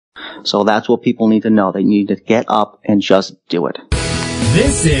So that's what people need to know. They need to get up and just do it.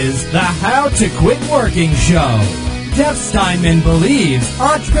 This is the How to Quit Working Show. Jeff Steinman believes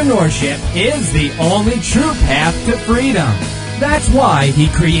entrepreneurship is the only true path to freedom. That's why he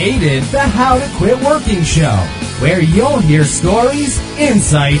created the How to Quit Working Show, where you'll hear stories,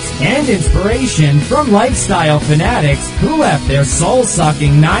 insights, and inspiration from lifestyle fanatics who left their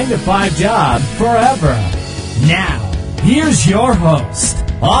soul-sucking 9-to-5 job forever. Now, here's your host,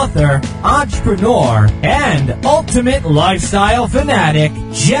 author, entrepreneur, and ultimate lifestyle fanatic,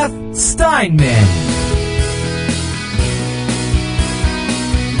 Jeff Steinman.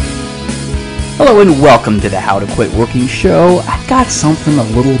 Hello and welcome to the How to Quit Working Show. I've got something a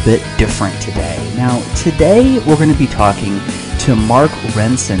little bit different today. Now, today we're going to be talking to Marc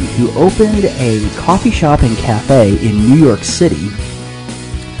Renson, who opened a coffee shop and cafe in New York City,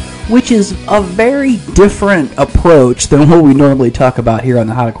 which is a very different approach than what we normally talk about here on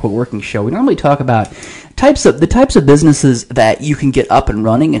the How to Quit Working Show. We normally talk about the types of businesses that you can get up and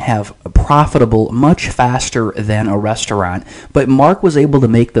running and have profitable much faster than a restaurant. But Marc was able to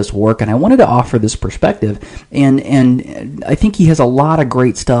make this work, and I wanted to offer this perspective. And I think he has a lot of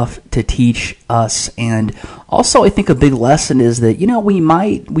great stuff to teach us. And also, I think a big lesson is that, you know,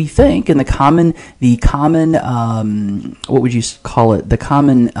 we think in the common what would you call it? The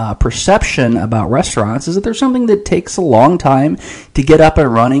common perception about restaurants is that there's something that takes a long time to get up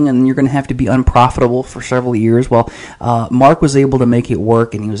and running, and you're going to have to be unprofitable for several years. Well, Marc was able to make it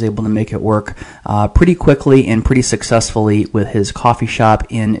work, and he was able to make it work pretty quickly and pretty successfully with his coffee shop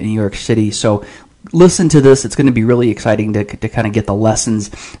in New York City. So listen to this. It's going to be really exciting to kind of get the lessons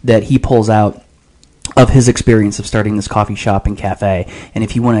that he pulls out of his experience of starting this coffee shop and cafe. And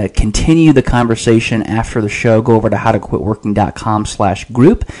if you want to continue the conversation after the show, go over to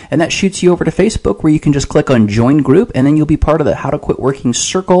howtoquitworking.com/group, and that shoots you over to Facebook, where you can just click on Join Group, and then you'll be part of the How to Quit Working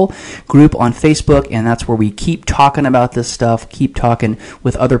Circle group on Facebook, and that's where we keep talking about this stuff, keep talking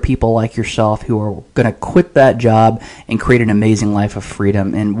with other people like yourself who are going to quit that job and create an amazing life of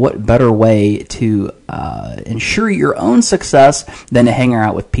freedom. And what better way to ensure your own success than to hang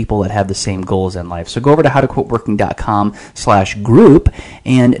out with people that have the same goals in life. So go over to howtoquitworking.com/group.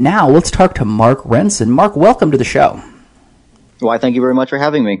 And now let's talk to Marc Renson. Marc, welcome to the show. Why, thank you very much for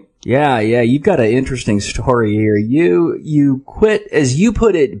having me. Yeah, you've got an interesting story here. You quit, as you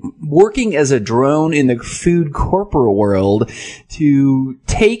put it, working as a drone in the food corporate world to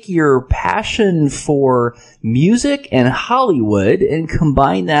take your passion for music and Hollywood and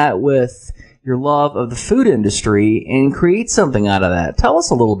combine that with your love of the food industry and create something out of that. Tell us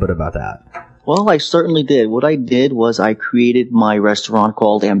a little bit about that. Well, I certainly did. What I did was I created my restaurant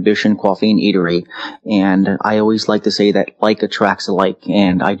called Ambition Coffee and Eatery. And I always like to say that like attracts like.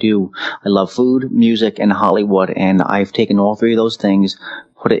 And I do. I love food, music, and Hollywood. And I've taken all three of those things,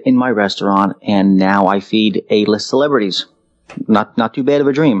 put it in my restaurant, and now I feed A-list celebrities. Not too bad of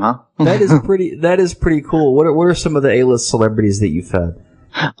a dream, huh? That is pretty cool. What are some of the A-list celebrities that you fed?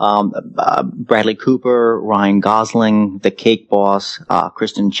 Bradley Cooper, Ryan Gosling, the Cake Boss,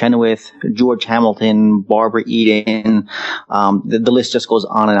 Kristen Chenoweth, George Hamilton, Barbara Eden. The list just goes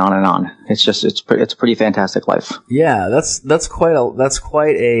on and on and on. It's a pretty fantastic life. Yeah, that's quite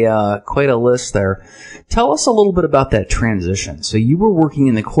a list there. Tell us a little bit about that transition. So you were working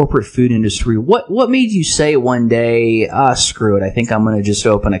in the corporate food industry. What made you say one day, screw it, I think I'm going to just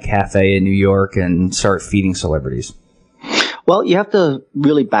open a cafe in New York and start feeding celebrities? Well, you have to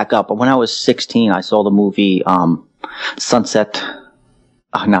really back up. When I was 16, I saw the movie Sunset.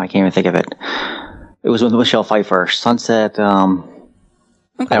 Oh, no, I can't even think of it. It was with Michelle Pfeiffer. Sunset. Okay,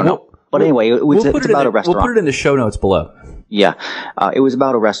 I don't know. But anyway, it's about a restaurant. We'll put it in the show notes below. Yeah. It was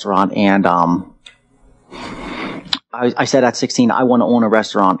about a restaurant, and I said at 16, I want to own a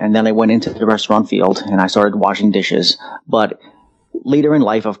restaurant. And then I went into the restaurant field, and I started washing dishes. But later in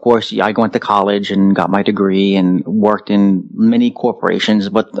life, of course, I went to college and got my degree and worked in many corporations.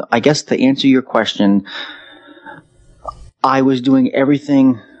 But I guess to answer your question, I was doing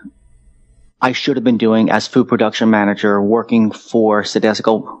everything I should have been doing as food production manager, working for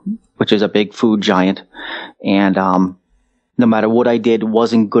Sedesco, which is a big food giant. And no matter what I did,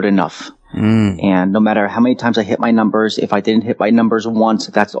 wasn't good enough. And no matter how many times I hit my numbers, if I didn't hit my numbers once,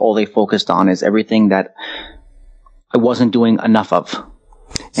 that's all they focused on, is everything that I wasn't doing enough of.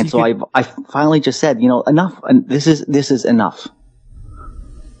 And so I finally just said, enough. This is enough.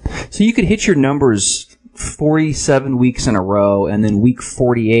 So you could hit your numbers 47 weeks in a row, and then week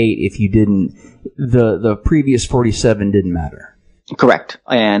 48, if you didn't, the previous 47 didn't matter. Correct.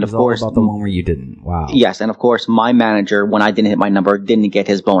 And of course, all about the one where you didn't. Wow. Yes, and of course, my manager, when I didn't hit my number, didn't get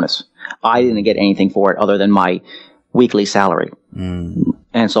his bonus. I didn't get anything for it other than my weekly salary.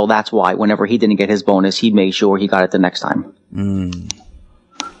 And so that's why whenever he didn't get his bonus, he made sure he got it the next time.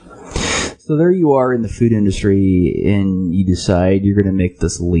 So there you are in the food industry, and you decide you're going to make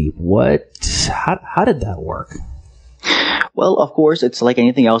this leap. How did that work? Well, of course, it's like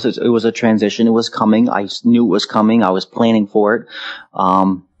anything else. It was a transition. It was coming. I knew it was coming. I was planning for it.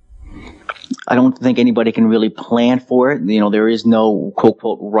 I don't think anybody can really plan for it. There is no quote,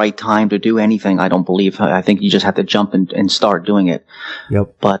 quote, right time to do anything, I don't believe. I think you just have to jump and start doing it.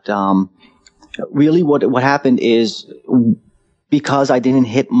 Yep. But really what happened is, because I didn't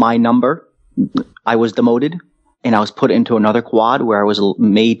hit my number, I was demoted. And I was put into another quad where I was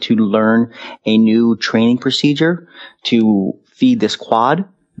made to learn a new training procedure to feed this quad.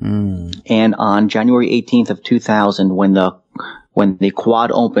 And on January 18th of 2000, when the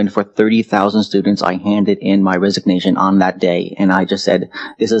quad opened for 30,000 students, I handed in my resignation on that day. And I just said,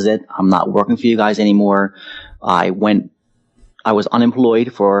 this is it. I'm not working for you guys anymore. I was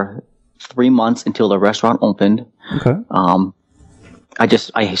unemployed for 3 months until the restaurant opened. Okay.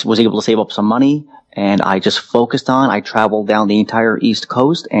 I was able to save up some money, and I just focused I traveled down the entire East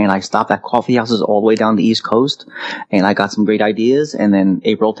Coast, and I stopped at coffee houses all the way down the East Coast, and I got some great ideas, and then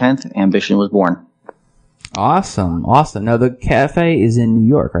April 10th, Ambition was born. Awesome. Now, the cafe is in New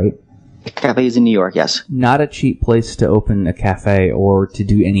York, right? The cafe is in New York, yes. Not a cheap place to open a cafe or to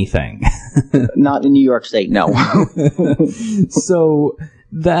do anything. Not in New York State, no. So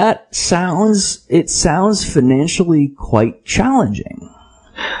that sounds financially quite challenging.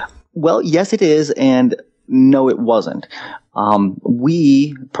 Well, yes, it is, and no, it wasn't.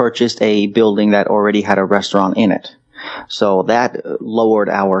 We purchased a building that already had a restaurant in it, so that lowered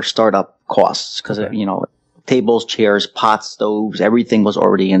our startup costs because tables, chairs, pots, stoves, everything was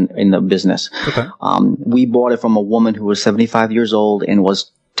already in the business. Okay. We bought it from a woman who was 75 years old and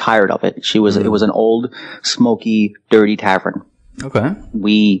was tired of it. It was an old, smoky, dirty tavern. Okay.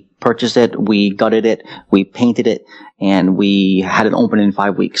 We purchased it, we gutted it, we painted it, and we had it open in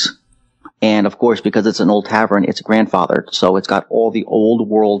 5 weeks. And of course, because it's an old tavern, it's grandfathered, so it's got all the old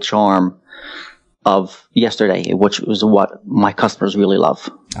world charm of yesterday, which is what my customers really love.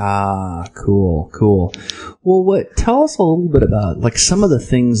 Ah, cool. Well, tell us a little bit about some of the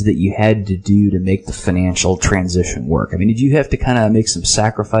things that you had to do to make the financial transition work. I mean, did you have to kind of make some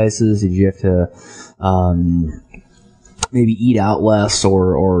sacrifices? Did you have to maybe eat out less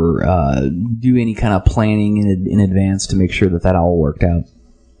or do any kind of planning in advance to make sure that all worked out?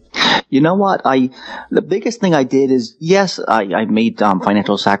 You know what? The biggest thing I did is, yes, I made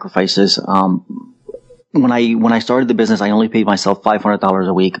financial sacrifices. When I started the business, I only paid myself $500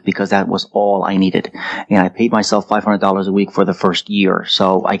 a week because that was all I needed. And I paid myself $500 a week for the first year.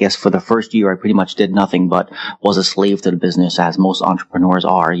 So I guess for the first year, I pretty much did nothing but was a slave to the business, as most entrepreneurs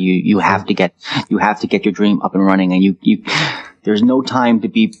are. You have to get your dream up and running, and there's no time to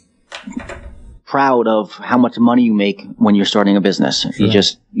be proud of how much money you make when you're starting a business. Sure.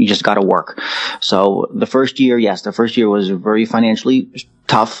 You just got to work. So the first year was very financially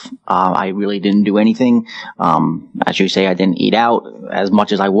tough. I really didn't do anything. As you say, I didn't eat out as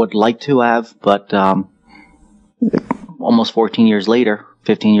much as I would like to have, but almost 15 years later,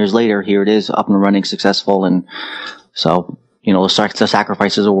 here it is, up and running, successful, and so the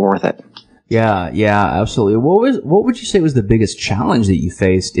sacrifices are worth it. Yeah, absolutely. What would you say was the biggest challenge that you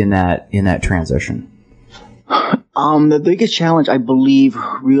faced in that transition? The biggest challenge, I believe,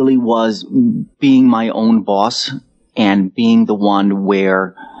 really was being my own boss and being the one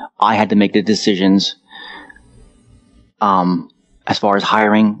where I had to make the decisions, as far as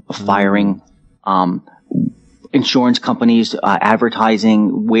hiring, firing, insurance companies,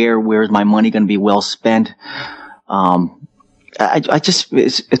 advertising, where's my money going to be well spent?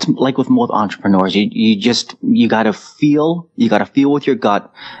 It's like with most entrepreneurs, you gotta feel with your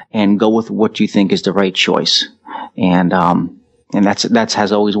gut and go with what you think is the right choice. And that's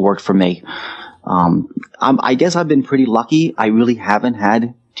has always worked for me. I guess I've been pretty lucky. I really haven't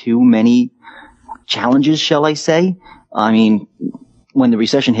had too many challenges, shall I say. I mean, when the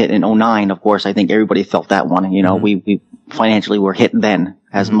recession hit in 2009, of course, I think everybody felt that one. We financially were hit then,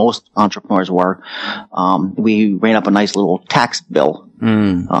 as most entrepreneurs were. We ran up a nice little tax bill.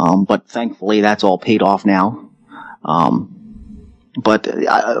 But thankfully that's all paid off now. But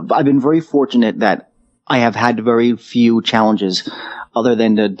I've been very fortunate that I have had very few challenges other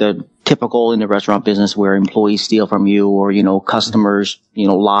than the typical in the restaurant business where employees steal from you, or, customers,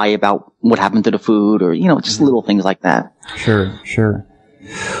 lie about what happened to the food, or, just little things like that. Sure.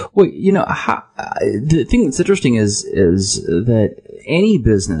 Well, the thing that's interesting is that any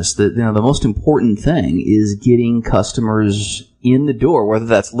business, that the most important thing is getting customers in the door, whether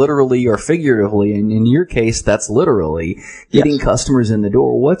that's literally or figuratively. And in your case, that's literally getting customers in the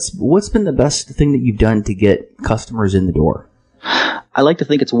door. What's been the best thing that you've done to get customers in the door? I like to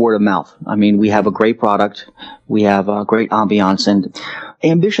think it's word of mouth. I mean, we have a great product. We have a great ambiance, and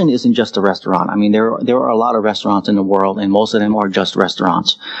ambition isn't just a restaurant. I mean, there are a lot of restaurants in the world, and most of them are just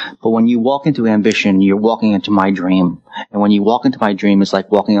restaurants. But when you walk into ambition, you're walking into my dream. And when you walk into my dream, it's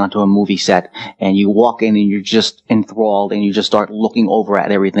like walking onto a movie set, and you walk in and you're just enthralled, and you just start looking over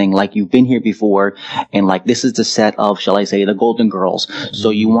at everything like you've been here before, and like this is the set of, shall I say, the Golden Girls.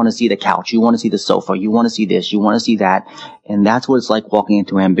 So you want to see the couch, you want to see the sofa, you want to see this, you want to see that. And that's what it's like walking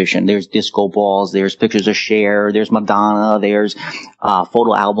into ambition. There's disco balls, there's pictures of Cher, there's Madonna, there's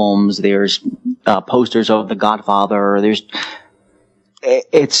photo albums, there's posters of The Godfather.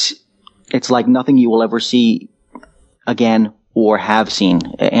 It's like nothing you will ever see again or have seen.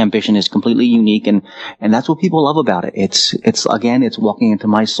 Ambition is completely unique, and that's what people love about it. It's walking into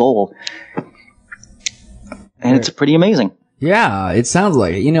my soul, and it's pretty amazing. Yeah, it sounds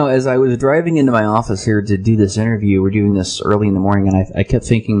like it. As I was driving into my office here to do this interview, we're doing this early in the morning, and I kept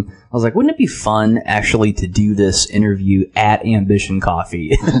thinking, I was like, wouldn't it be fun actually to do this interview at Ambition Coffee?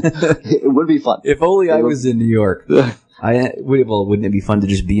 It would be fun. If only I was in New York. Wouldn't it be fun to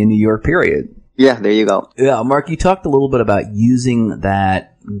just be in New York, period? Yeah, there you go. Yeah, Mark, you talked a little bit about using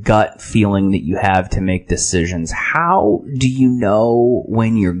that gut feeling that you have to make decisions. How do you know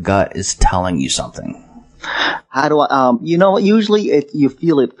when your gut is telling you something? How do I, usually you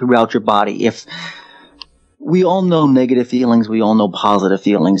feel it throughout your body. If we all know negative feelings, we all know positive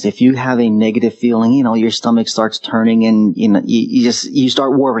feelings. If you have a negative feeling, your stomach starts turning and, you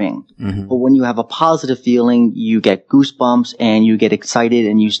start worrying. Mm-hmm. But when you have a positive feeling, you get goosebumps and you get excited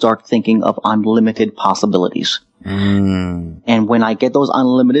and you start thinking of unlimited possibilities. Mm. And when I get those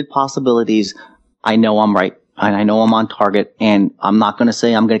unlimited possibilities, I know I'm right. And I know I'm on target, and I'm not going to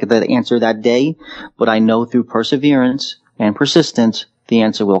say I'm going to get that answer that day, but I know through perseverance and persistence, the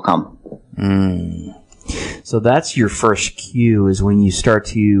answer will come. Mm. So that's your first cue, is when you start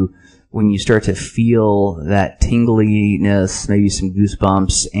to feel that tingliness, maybe some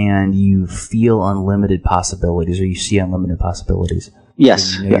goosebumps, and you feel unlimited possibilities, or you see unlimited possibilities.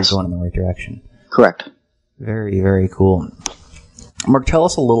 Yes. You know you're going in the right direction. Correct. Very, very cool. Mark, tell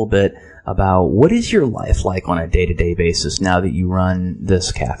us a little bit about what is your life like on a day-to-day basis now that you run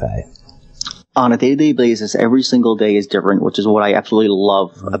this cafe? On a day-to-day basis, every single day is different, which is what I absolutely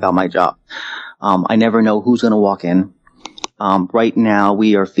love about my job. I never know who's going to walk in. Right now,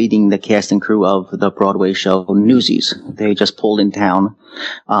 we are feeding the cast and crew of the Broadway show Newsies. They just pulled in town.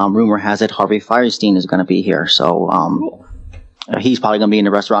 Rumor has it Harvey Fierstein is going to be here, so cool. He's probably going to be in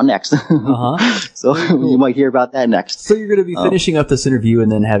the restaurant next. So you might hear about that next. So you're going to be finishing up this interview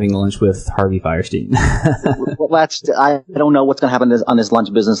and then having lunch with Harvey Fierstein. Well, I don't know what's going to happen on this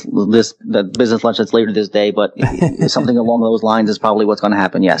lunch business, the business lunch that's later this day, but something along those lines is probably what's going to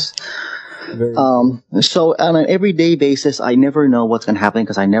happen, yes. So on an everyday basis, I never know what's going to happen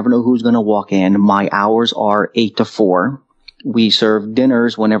because I never know who's going to walk in. My hours are 8 to 4. We serve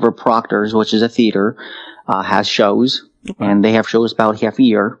dinners whenever Proctor's, which is a theater, has shows. Okay. And they have shows about half a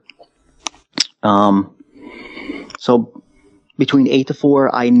year. So between 8 to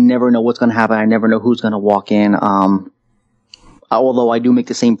 4, I never know what's going to happen. I never know who's going to walk in. Although I do make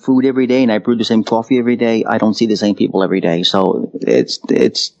the same food every day and I brew the same coffee every day, I don't see the same people every day. So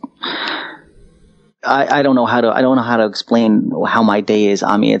I don't know how to explain how my day is.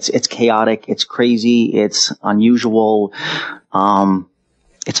 I mean, it's chaotic, it's crazy, it's unusual.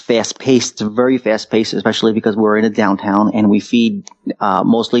 It's fast-paced. It's very fast-paced, especially because we're in a downtown and we feed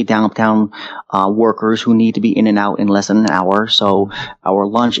mostly downtown workers who need to be in and out in less than an hour. So our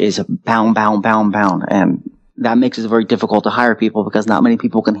lunch is pound, and that makes it very difficult to hire people because not many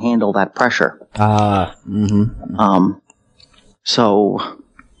people can handle that pressure. So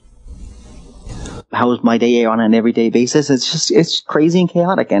how's my day on an everyday basis? It's crazy and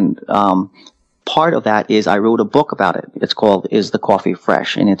chaotic, and part of that is I wrote a book about it. It's called Is the Coffee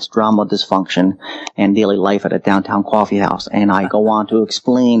Fresh? And it's drama, dysfunction, and daily life at a downtown coffee house. And I go on to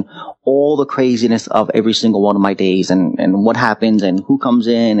explain all the craziness of every single one of my days and what happens and who comes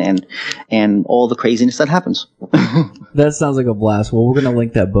in and all the craziness that happens. That sounds like a blast. Well, we're going to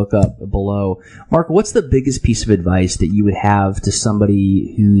link that book up below. Mark, what's the biggest piece of advice that you would have to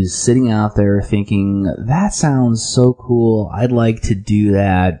somebody who's sitting out there thinking, that sounds so cool, I'd like to do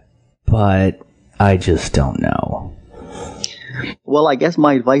that, but I just don't know? Well, I guess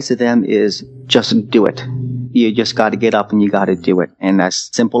my advice to them is just do it. You just got to get up and you got to do it. And as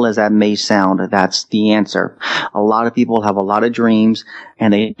simple as that may sound, that's the answer. A lot of people have a lot of dreams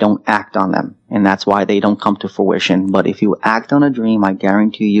and they don't act on them. And that's why they don't come to fruition. But if you act on a dream, I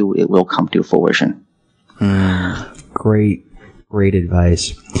guarantee you it will come to fruition. Great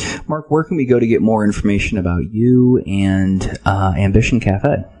advice. Marc, where can we go to get more information about you and Ambition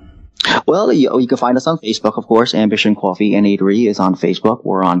Cafe? Well, you can find us on Facebook, of course. Ambition Coffee and Eatery is on Facebook.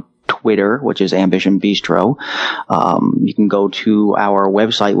 We're on Twitter, which is Ambition Bistro. You can go to our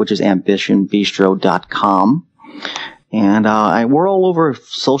website, which is ambitionbistro.com. And we're all over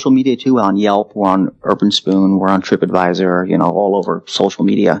social media, too, on Yelp. We're on Urban Spoon. We're on TripAdvisor, all over social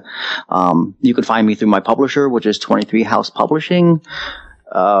media. You can find me through my publisher, which is 23 House Publishing.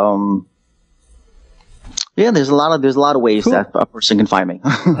 Yeah, there's a lot of ways that a person can find me.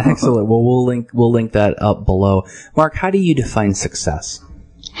 Excellent. Well, we'll link that up below. Marc, how do you define success?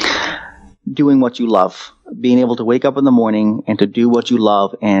 Doing what you love. Being able to wake up in the morning and to do what you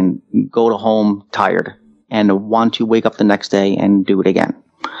love and go to home tired and want to wake up the next day and do it again.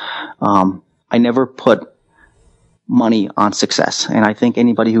 I never put money on success, and I think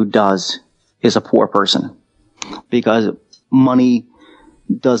anybody who does is a poor person, because money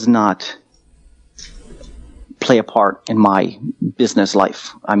does not play a part in my business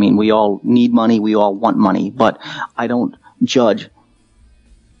life. I mean, we all need money, we all want money, but I don't judge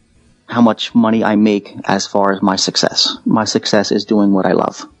how much money I make as far as my success. My success is doing what I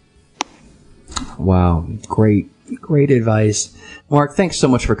love. Wow, great advice. Marc, thanks so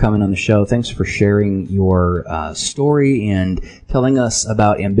much for coming on the show. Thanks for sharing your story and telling us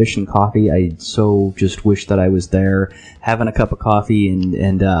about Ambition Coffee. I so just wish that I was there having a cup of coffee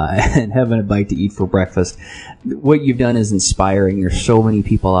and having a bite to eat for breakfast. What you've done is inspiring. There's so many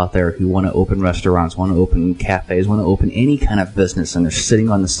people out there who want to open restaurants, want to open cafes, want to open any kind of business, and they're sitting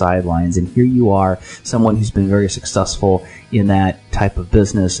on the sidelines. And here you are, someone who's been very successful in that type of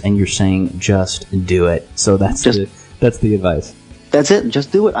business, and you're saying just do it. So that's the advice. That's it.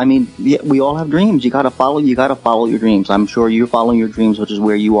 Just do it. I mean, we all have dreams. You gotta follow your dreams. I'm sure you're following your dreams, which is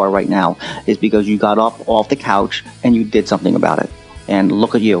where you are right now, is because you got up off the couch and you did something about it. And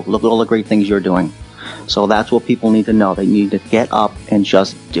look at you. Look at all the great things you're doing. So that's what people need to know. They need to get up and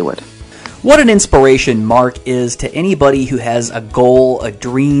just do it. What an inspiration Marc is to anybody who has a goal, a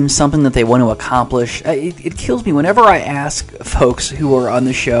dream, something that they want to accomplish. It kills me whenever I ask folks who are on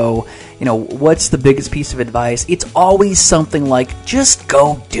the show, what's the biggest piece of advice? It's always something like, just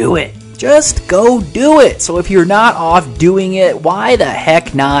go do it. Just go do it. So if you're not off doing it, why the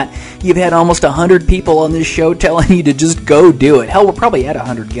heck not? You've had almost 100 people on this show telling you to just go do it. Hell, we're probably at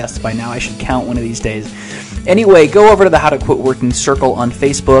 100 guests by now. I should count one of these days. Anyway, go over to the How to Quit Working Circle on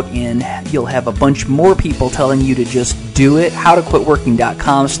Facebook, and you'll have a bunch more people telling you to just do it.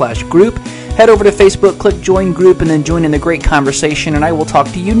 howtoquitworking.com/group. Head over to Facebook, click Join Group, and then join in the great conversation, and I will talk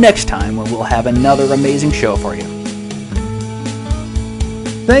to you next time where we'll have another amazing show for you.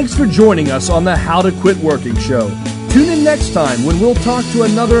 Thanks for joining us on the How to Quit Working show. Tune in next time when we'll talk to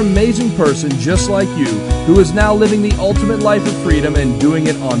another amazing person just like you who is now living the ultimate life of freedom and doing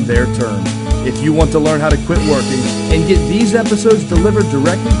it on their terms. If you want to learn how to quit working and get these episodes delivered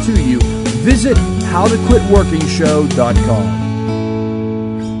directly to you, visit howtoquitworkingshow.com.